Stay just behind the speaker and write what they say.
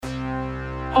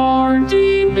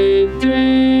Hardee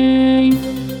Midday.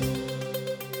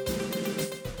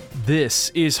 This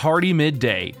is Hardee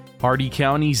Midday, Hardee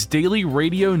County's daily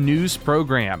radio news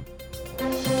program.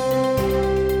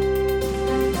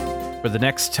 For the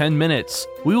next 10 minutes,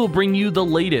 we will bring you the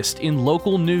latest in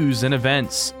local news and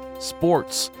events,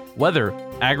 sports, weather,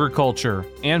 agriculture,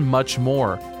 and much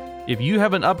more. If you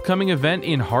have an upcoming event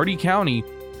in Hardee County,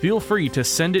 feel free to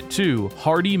send it to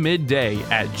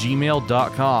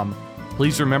hardeemidday@gmail.com.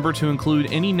 Please remember to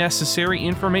include any necessary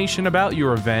information about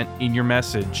your event in your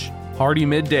message. Hardee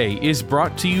Midday is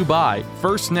brought to you by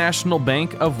First National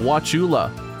Bank of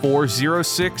Wauchula,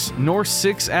 406 North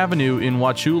 6th Avenue in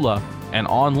Wauchula, and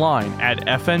online at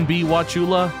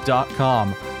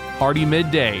fnbwauchula.com. Hardee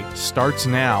Midday starts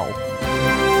now.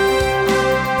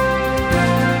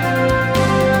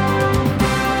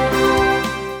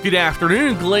 Good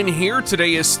afternoon, Glenn here.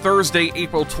 Today is Thursday,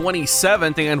 April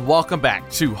 27th, and welcome back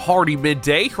to Hardee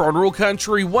Midday here on Rural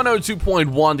Country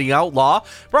 102.1 The Outlaw,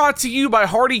 brought to you by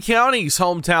Hardee County's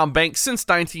hometown bank since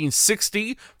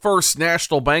 1960, First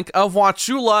National Bank of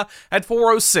Wauchula at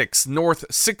 406 North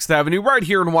 6th Avenue, right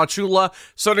here in Wauchula.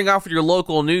 Starting off with your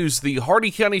local news, the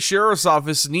Hardee County Sheriff's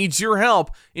Office needs your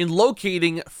help in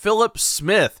locating Philip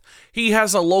Smith. He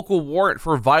has a local warrant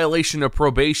for violation of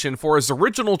probation for his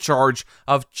original charge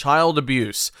of child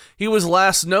abuse. He was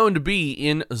last known to be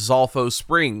in Zolfo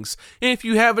Springs. If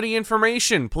you have any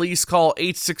information, please call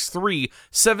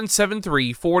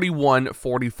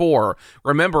 863-773-4144.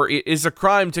 Remember, it is a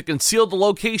crime to conceal the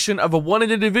location of a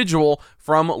wanted individual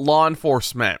from law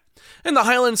enforcement. And the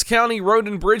Highlands County Road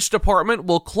and Bridge Department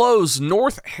will close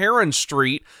North Heron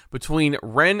Street between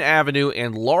Wren Avenue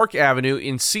and Lark Avenue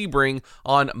in Sebring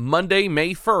on Monday,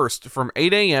 May 1st from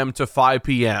 8 a.m. to 5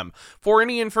 p.m. For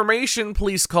any information,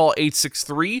 please call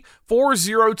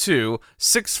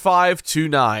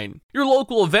 863-402-6529. Your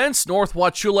local events, North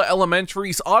Wauchula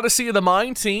Elementary's Odyssey of the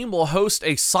Mind team will host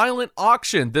a silent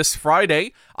auction this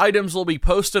Friday. Items will be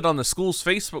posted on the school's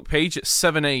Facebook page at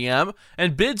 7 a.m.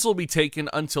 and bids will be taken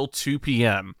until 2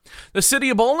 p.m. The City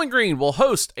of Bowling Green will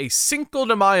host a Cinco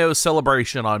de Mayo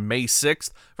celebration on May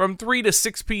 6th from 3 to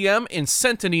 6 p.m. in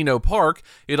Centenino Park.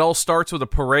 It all starts with a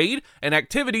parade, and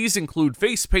activities include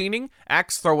face painting,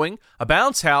 axe throwing, a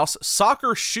bounce house, soccer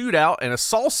shootout, and a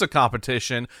salsa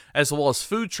competition, as well as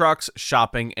food trucks,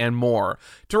 shopping, and more.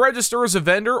 To register as a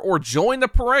vendor or join the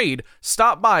parade,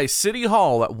 stop by City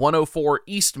Hall at 104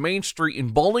 East Main Street in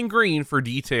Bowling Green for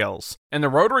details. And the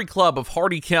Rotary Club of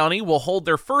Hardee County will hold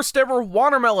their first ever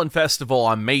Watermelon Festival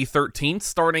on May 13th,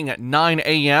 starting at 9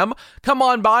 a.m. Come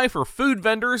on by for food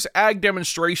vendors, ag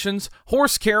demonstrations,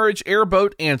 horse carriage,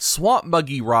 airboat, and swamp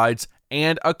buggy rides,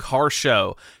 and a car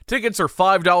show. Tickets are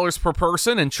 $5 per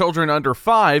person, and children under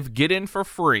 5 get in for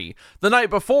free. The night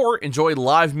before, enjoy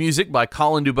live music by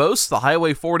Colin Dubose, the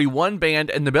Highway 41 Band,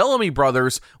 and the Bellamy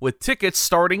Brothers, with tickets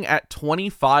starting at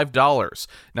 $25.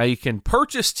 Now you can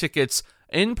purchase tickets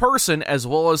in person as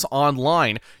well as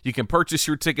online. You can purchase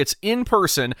your tickets in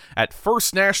person at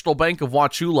First National Bank of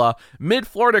Wauchula,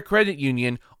 Mid-Florida Credit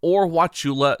Union, or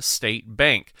Wauchula State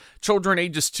Bank. Children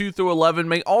ages 2 through 11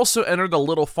 may also enter the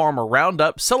Little Farmer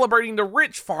Roundup, celebrating the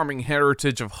rich farming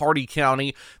heritage of Hardee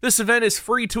County. This event is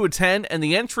free to attend, and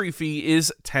the entry fee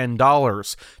is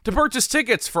 $10. To purchase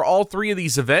tickets for all three of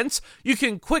these events, you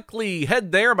can quickly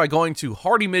head there by going to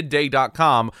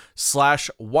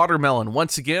hardeemidday.com/watermelon.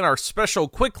 Once again, our special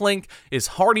quick link is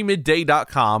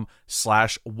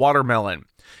hardeemidday.com/watermelon.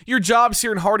 Your jobs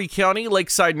here in Hardee County,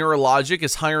 Lakeside Neurologic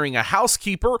is hiring a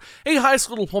housekeeper. A high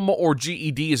school diploma or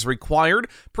GED is required.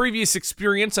 Previous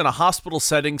experience in a hospital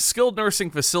setting, skilled nursing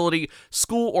facility,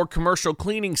 school, or commercial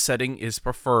cleaning setting is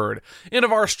preferred.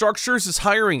 Innovar Structures is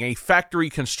hiring a factory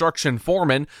construction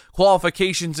foreman.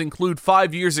 Qualifications include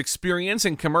 5 years experience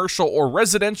in commercial or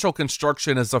residential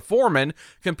construction as a foreman,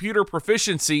 computer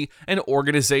proficiency, and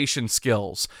organization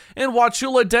skills. And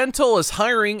Wauchula Dental is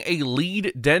hiring a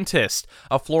lead dentist.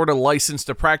 A Florida license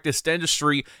to practice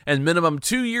dentistry and minimum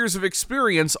 2 years of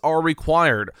experience are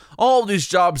required. All of these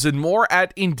jobs and more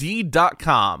at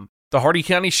Indeed.com. The Hardee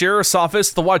County Sheriff's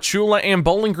Office, the Wauchula and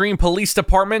Bowling Green Police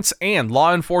Departments, and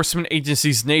law enforcement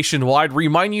agencies nationwide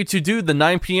remind you to do the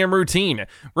 9 p.m. routine.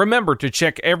 Remember to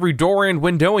check every door and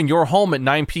window in your home at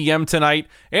 9 p.m. tonight,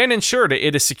 and ensure that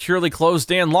it is securely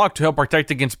closed and locked to help protect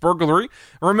against burglary.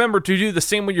 Remember to do the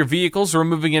same with your vehicles,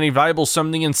 removing any valuables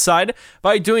from the inside.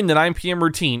 By doing the 9 p.m.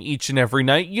 routine each and every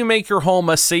night, you make your home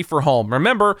a safer home.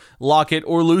 Remember, lock it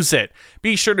or lose it.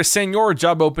 Be sure to send your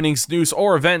job openings, news,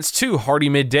 or events to Hardee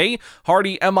Midday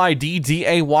Hardee,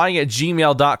 MIDDAY at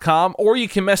gmail.com, or you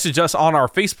can message us on our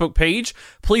Facebook page.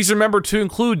 Please remember to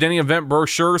include any event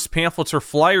brochures, pamphlets, or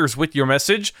flyers with your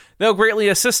message. They'll greatly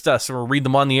assist us, and we'll read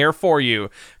them on the air for you.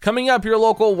 Coming up, your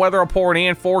local weather report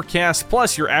and forecast,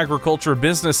 plus your agriculture,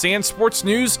 business, and sports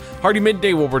news. Hardee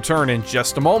Midday will return in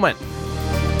just a moment.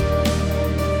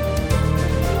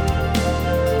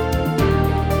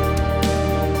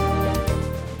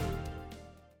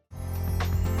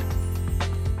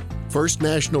 First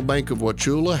National Bank of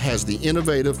Wauchula has the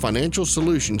innovative financial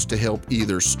solutions to help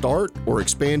either start or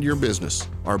expand your business.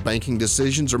 Our banking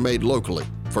decisions are made locally.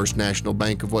 First National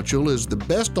Bank of Wauchula is the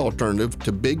best alternative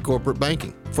to big corporate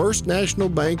banking. First National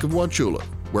Bank of Wauchula,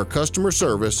 where customer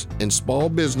service and small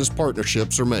business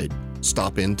partnerships are made.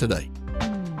 Stop in today.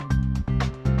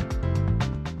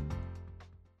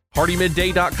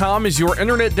 HardeeMidday.com is your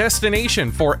internet destination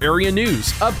for area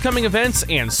news, upcoming events,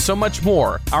 and so much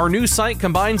more. Our news site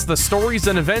combines the stories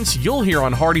and events you'll hear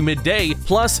on Hardee Midday,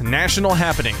 plus national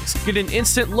happenings. Get an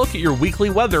instant look at your weekly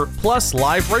weather, plus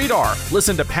live radar.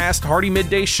 Listen to past Hardee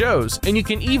Midday shows, and you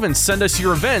can even send us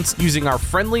your events using our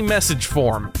friendly message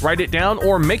form. Write it down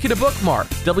or make it a bookmark.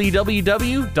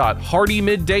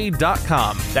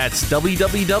 www.HardeeMidday.com. That's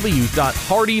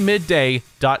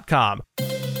www.HardeeMidday.com.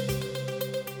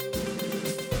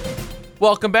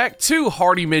 Welcome back to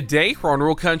Hardee Midday. We're on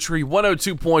Rural Country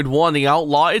 102.1 The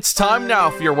Outlaw. It's time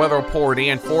now for your weather report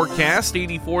and forecast.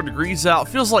 84 degrees out,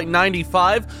 feels like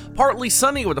 95. Partly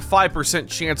sunny with a 5%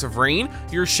 chance of rain.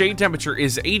 Your shade temperature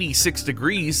is 86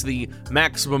 degrees. The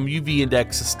maximum UV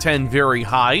index is 10, very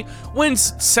high.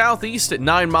 Winds southeast at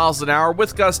 9 miles an hour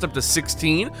with gusts up to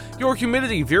 16. Your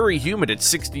humidity very humid at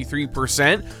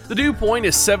 63%. The dew point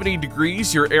is 70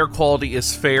 degrees. Your air quality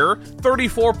is fair.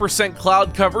 34%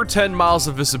 cloud cover, 10 miles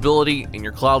of visibility, and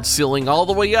your cloud ceiling all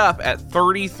the way up at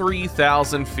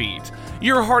 33,000 feet.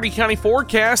 Your Hardee County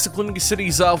forecast, including the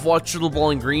cities of Wauchula,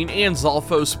 Bowling Green, and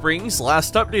Zolfo Springs,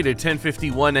 last updated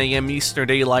 10:51 a.m. Eastern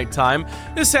Daylight Time.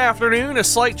 This afternoon, a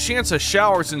slight chance of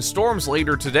showers and storms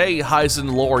later today, highs in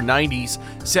the lower 90s.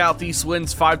 Southeast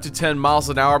winds 5 to 10 miles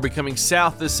an hour becoming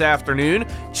south this afternoon.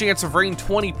 Chance of rain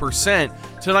 20%.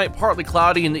 Tonight, partly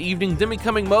cloudy in the evening, then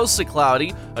becoming mostly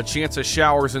cloudy. A chance of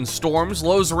showers and storms,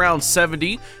 lows around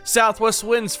 70. Southwest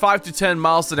winds 5 to 10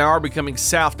 miles an hour becoming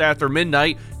south after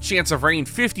midnight. Chance of rain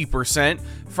 50%.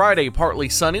 Friday, partly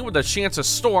sunny with a chance of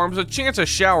storms, a chance of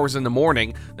showers in the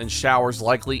morning, then showers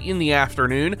likely in the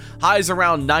afternoon. Highs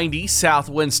around 90, south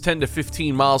winds 10 to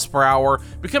 15 miles per hour,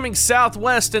 becoming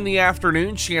southwest in the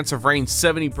afternoon, chance of rain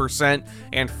 70%.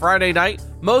 And Friday night,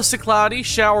 mostly cloudy,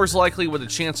 showers likely with a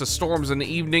chance of storms in the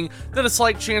evening, then a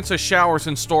slight chance of showers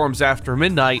and storms after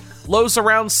midnight. Lows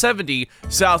around 70,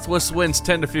 southwest winds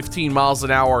 10 to 15 miles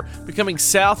an hour, becoming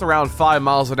south around 5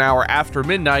 miles an hour after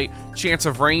midnight, chance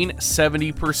of rain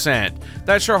 70%.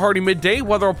 That's your Hardee Midday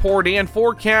weather report and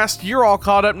forecast. You're all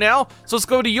caught up now, so let's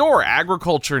go to your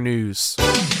agriculture news.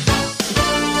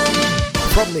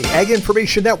 From the Ag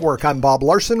Information Network, I'm Bob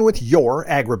Larson with your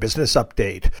Agribusiness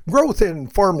Update. Growth in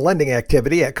farm lending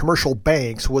activity at commercial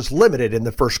banks was limited in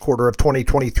the first quarter of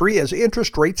 2023 as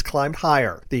interest rates climbed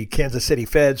higher. The Kansas City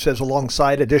Fed says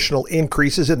alongside additional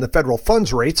increases in the federal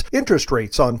funds rates, interest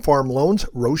rates on farm loans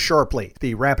rose sharply.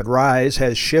 The rapid rise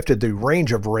has shifted the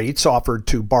range of rates offered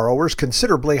to borrowers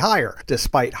considerably higher.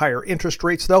 Despite higher interest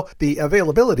rates, though, the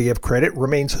availability of credit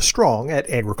remains strong at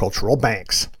agricultural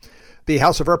banks. The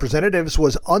House of Representatives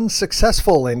was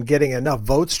unsuccessful in getting enough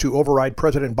votes to override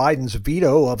President Biden's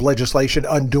veto of legislation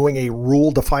undoing a rule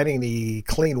defining the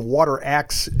Clean Water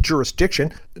Act's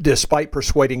jurisdiction. Despite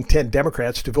persuading 10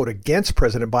 Democrats to vote against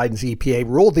President Biden's EPA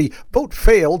rule, the vote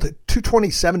failed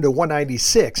 227 to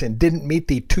 196 and didn't meet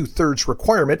the two-thirds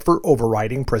requirement for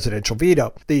overriding presidential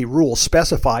veto. The rule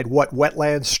specified what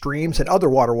wetlands, streams, and other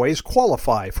waterways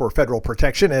qualify for federal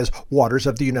protection as waters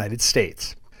of the United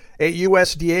States. A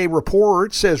USDA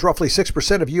report says roughly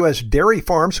 6% of U.S. dairy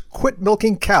farms quit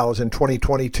milking cows in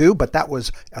 2022, but that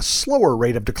was a slower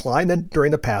rate of decline than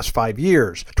during the past 5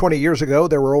 years. 20 years ago,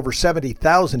 there were over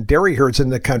 70,000 dairy herds in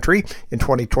the country. In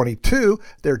 2022,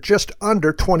 there are just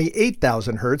under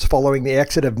 28,000 herds following the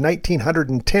exit of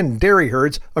 1,910 dairy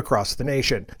herds across the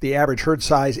nation. The average herd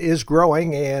size is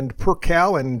growing, and per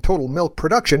cow and total milk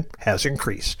production has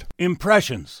increased.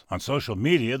 Impressions. On social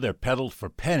media, they're peddled for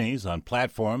pennies on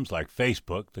platforms like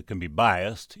Facebook that can be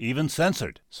biased, even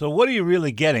censored. So what are you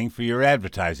really getting for your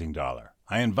advertising dollar?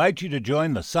 I invite you to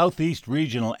join the Southeast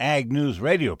Regional Ag News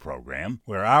radio program,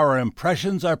 where our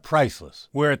impressions are priceless,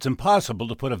 where it's impossible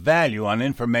to put a value on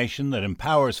information that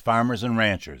empowers farmers and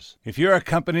ranchers. If you're a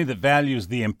company that values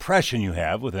the impression you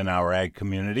have within our ag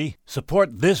community,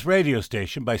 support this radio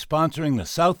station by sponsoring the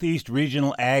Southeast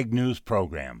Regional Ag News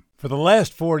program. For the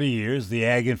last 40 years, the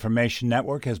Ag Information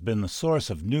Network has been the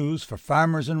source of news for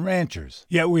farmers and ranchers.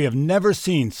 Yet we have never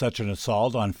seen such an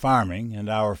assault on farming and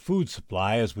our food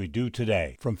supply as we do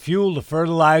today. From fuel to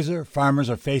fertilizer, farmers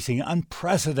are facing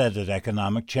unprecedented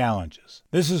economic challenges.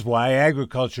 This is why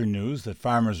agriculture news that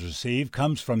farmers receive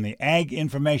comes from the Ag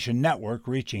Information Network,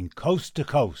 reaching coast to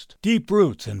coast. Deep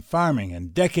roots in farming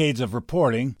and decades of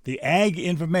reporting, the Ag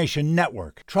Information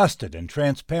Network, trusted and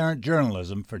transparent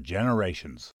journalism for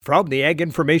generations. From the Ag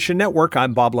Information Network,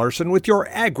 I'm Bob Larson with your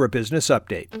Agribusiness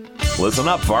Update. Listen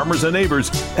up, farmers and neighbors.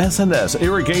 S&S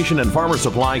Irrigation and Farmer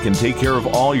Supply can take care of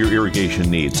all your irrigation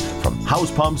needs, from house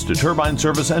pumps to turbine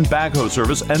service and backhoe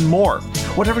service and more.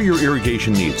 Whatever your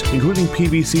irrigation needs, including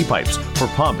PVC pipes for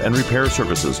pump and repair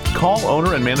services, call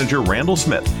owner and manager Randall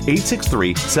Smith,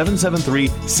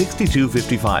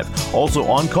 863-773-6255. Also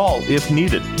on call if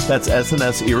needed. That's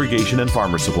S&S Irrigation and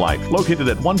Farmer Supply, located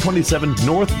at 127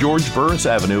 North George Burris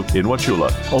Avenue in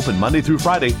Wauchula. Open Monday through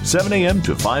Friday, 7 a.m.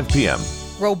 to 5 p.m.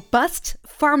 Robust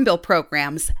Farm Bill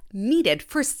programs needed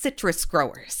for citrus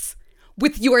growers.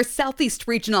 With your Southeast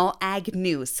Regional Ag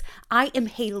News, I am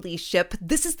Haley Shipp.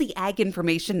 This is the Ag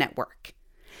Information Network.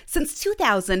 Since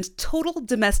 2000, total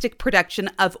domestic production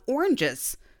of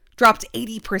oranges dropped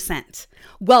 80%,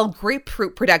 while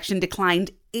grapefruit production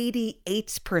declined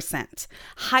 88%,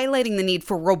 highlighting the need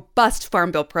for robust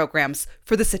Farm Bill programs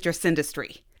for the citrus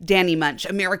industry. Danny Munch,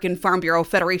 American Farm Bureau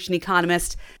Federation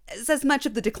economist, says much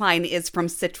of the decline is from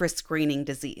citrus greening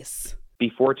disease.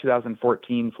 Before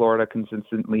 2014, Florida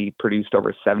consistently produced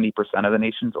over 70% of the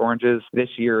nation's oranges. This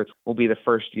year will be the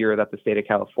first year that the state of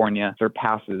California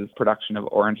surpasses production of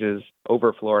oranges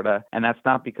over Florida. And that's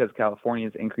not because California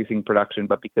is increasing production,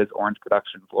 but because orange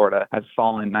production in Florida has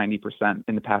fallen 90%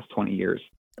 in the past 20 years.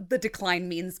 The decline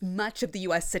means much of the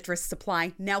U.S. citrus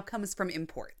supply now comes from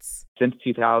imports. Since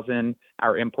 2000,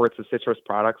 our imports of citrus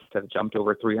products have jumped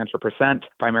over 300%,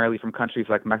 primarily from countries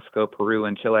like Mexico, Peru,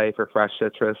 and Chile for fresh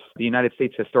citrus. The United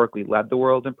States historically led the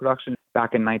world in production.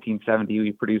 Back in 1970,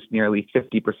 we produced nearly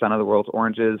 50% of the world's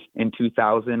oranges. In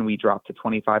 2000, we dropped to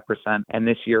 25%, and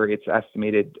this year it's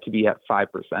estimated to be at 5%.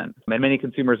 And many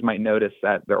consumers might notice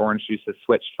that their orange juice has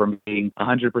switched from being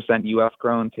 100% U.S.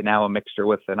 grown to now a mixture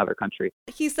with another country.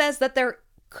 He says that there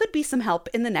could be some help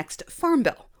in the next Farm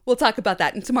Bill. We'll talk about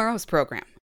that in tomorrow's program.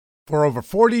 For over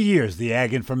 40 years, the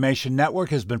Ag Information Network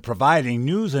has been providing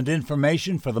news and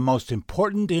information for the most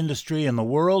important industry in the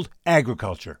world,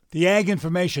 agriculture. The Ag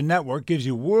Information Network gives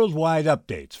you worldwide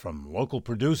updates from local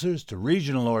producers to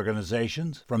regional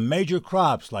organizations, from major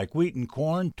crops like wheat and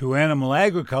corn to animal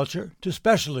agriculture to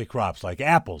specialty crops like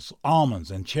apples,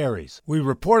 almonds, and cherries. We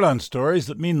report on stories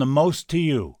that mean the most to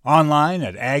you. Online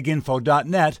at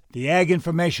aginfo.net, the Ag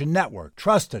Information Network,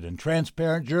 trusted and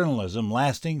transparent journalism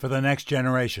lasting for the next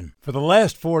generation. For the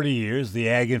last 40 years, the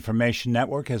Ag Information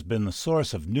Network has been the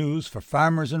source of news for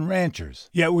farmers and ranchers.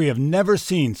 Yet we have never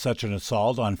seen such an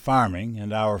assault on farming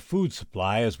and our food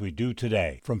supply as we do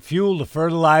today. From fuel to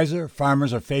fertilizer,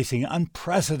 farmers are facing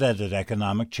unprecedented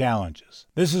economic challenges.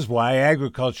 This is why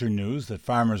agriculture news that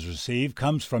farmers receive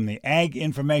comes from the Ag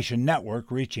Information Network,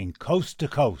 reaching coast to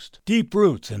coast. Deep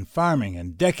roots in farming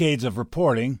and decades of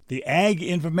reporting, the Ag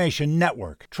Information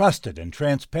Network, trusted and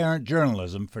transparent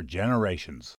journalism for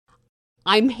generations.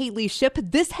 I'm Haley Shipp.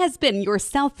 This has been your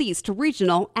Southeast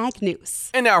Regional Ag News.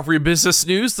 And now for your business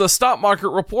news, the stock market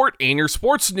report, and your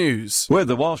sports news. With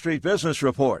the Wall Street Business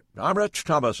Report, I'm Rich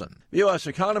Thomason. The U.S.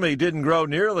 economy didn't grow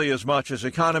nearly as much as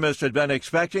economists had been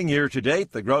expecting year to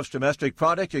date, the gross domestic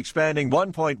product expanding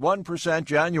 1.1%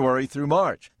 January through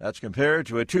March. That's compared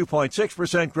to a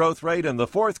 2.6% growth rate in the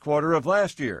fourth quarter of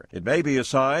last year. It may be a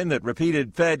sign that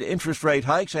repeated Fed interest rate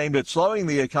hikes aimed at slowing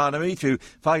the economy to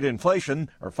fight inflation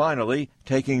are finally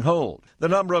taking hold. The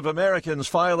number of Americans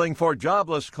filing for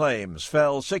jobless claims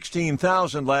fell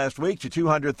 16,000 last week to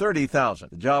 230,000.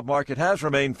 The job market has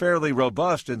remained fairly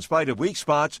robust in spite of weak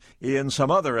spots in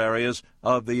some other areas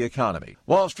of the economy.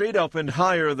 Wall Street opened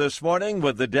higher this morning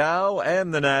with the Dow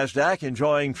and the Nasdaq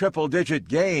enjoying triple-digit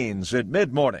gains at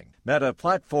mid-morning. Meta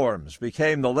Platforms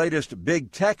became the latest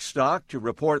big tech stock to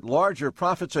report larger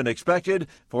profits than expected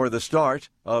for the start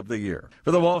of the year.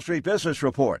 For the Wall Street Business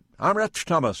Report, I'm Rich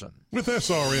Thomason. With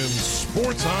SRN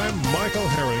Sports, I'm Michael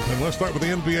Harrington. Let's start with the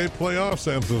NBA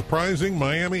playoffs and the surprising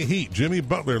Miami Heat. Jimmy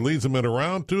Butler leads them in a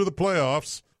round two of the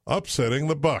playoffs upsetting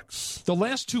the Bucks. The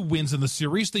last two wins in the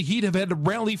series, the Heat have had to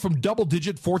rally from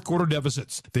double-digit fourth-quarter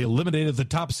deficits. They eliminated the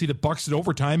top-seeded Bucks in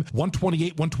overtime,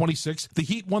 128-126. The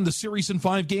Heat won the series in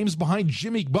 5 games behind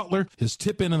Jimmy Butler. His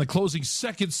tip-in the closing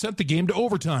seconds sent the game to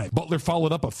overtime. Butler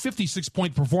followed up a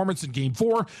 56-point performance in Game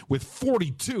 4 with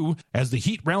 42 as the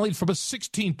Heat rallied from a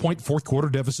 16-point fourth-quarter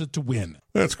deficit to win.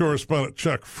 That's correspondent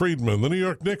Chuck Friedman. The New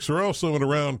York Knicks are also in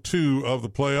round 2 of the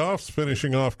playoffs,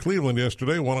 finishing off Cleveland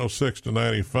yesterday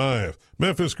 106-95.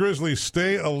 Memphis Grizzlies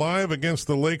stay alive against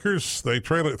the Lakers. They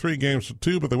trail at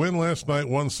 3-2, but they win last night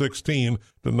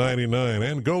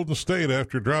 116-99. And Golden State,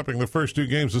 after dropping the first 2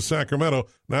 games to Sacramento,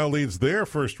 now leads their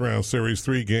first-round series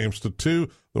 3-2.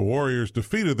 The Warriors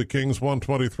defeated the Kings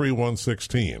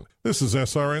 123-116. This is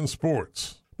SRN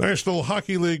Sports. National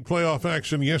Hockey League playoff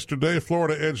action yesterday.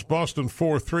 Florida edged Boston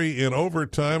 4-3 in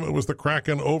overtime. It was the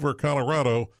Kraken over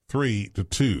Colorado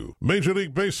 3-2. Major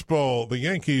League Baseball, the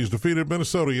Yankees defeated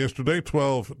Minnesota yesterday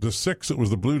 12-6. It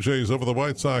was the Blue Jays over the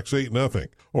White Sox 8-0.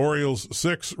 Orioles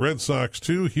 6, Red Sox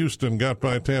 2. Houston got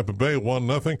by Tampa Bay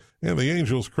 1-0. And the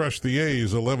Angels crushed the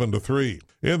A's 11-3.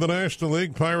 In the National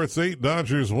League, Pirates 8,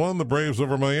 Dodgers 1. The Braves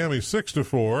over Miami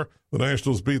 6-4. The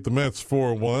Nationals beat the Mets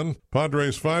 4-1.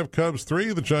 Padres 5, Cubs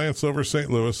 3. The Giants over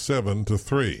St. Louis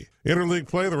 7-3. Interleague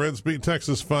play, the Reds beat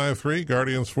Texas 5-3.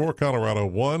 Guardians 4, Colorado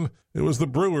 1. It was the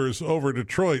Brewers over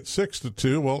Detroit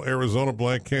 6-2, while Arizona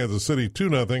blanked Kansas City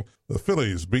 2-0. The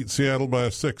Phillies beat Seattle by a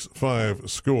 6-5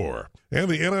 score. And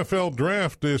the NFL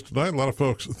draft is tonight. A lot of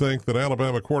folks think that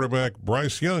Alabama quarterback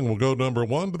Bryce Young will go number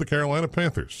 1 to the Carolina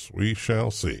Panthers. We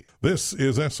shall see. This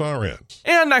is SRN.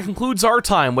 And that concludes our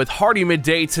time with Hardee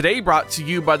Midday today, brought to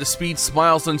you by the speed,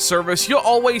 smiles, and service you'll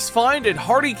always find at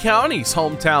Hardee County's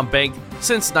hometown bank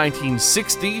since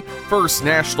 1960, First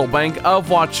National Bank of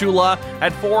Wauchula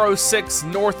at 406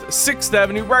 North 6th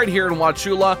Avenue, right here in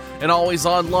Wauchula, and always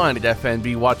online at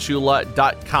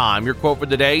fnbwauchula.com. Your quote for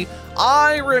today: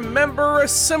 I remember a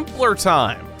simpler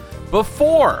time,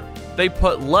 before they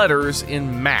put letters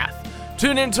in math.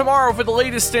 Tune in tomorrow for the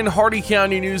latest in Hardee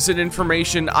County news and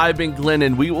information. I've been Glenn,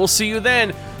 and we will see you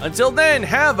then. Until then,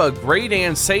 have a great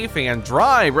and safe and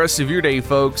dry rest of your day,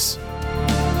 folks.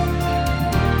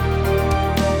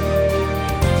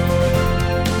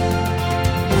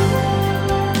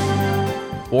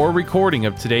 For a recording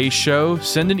of today's show,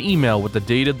 send an email with the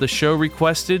date of the show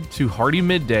requested to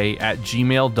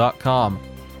hardeemidday@gmail.com.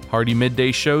 Hardee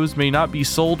Midday shows may not be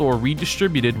sold or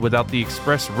redistributed without the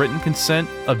express written consent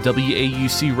of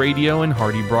WAUC Radio and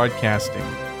Hardee Broadcasting.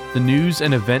 The news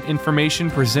and event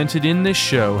information presented in this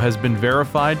show has been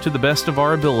verified to the best of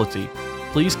our ability.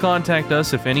 Please contact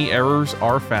us if any errors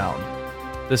are found.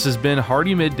 This has been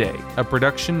Hardee Midday, a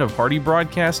production of Hardee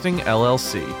Broadcasting,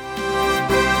 LLC.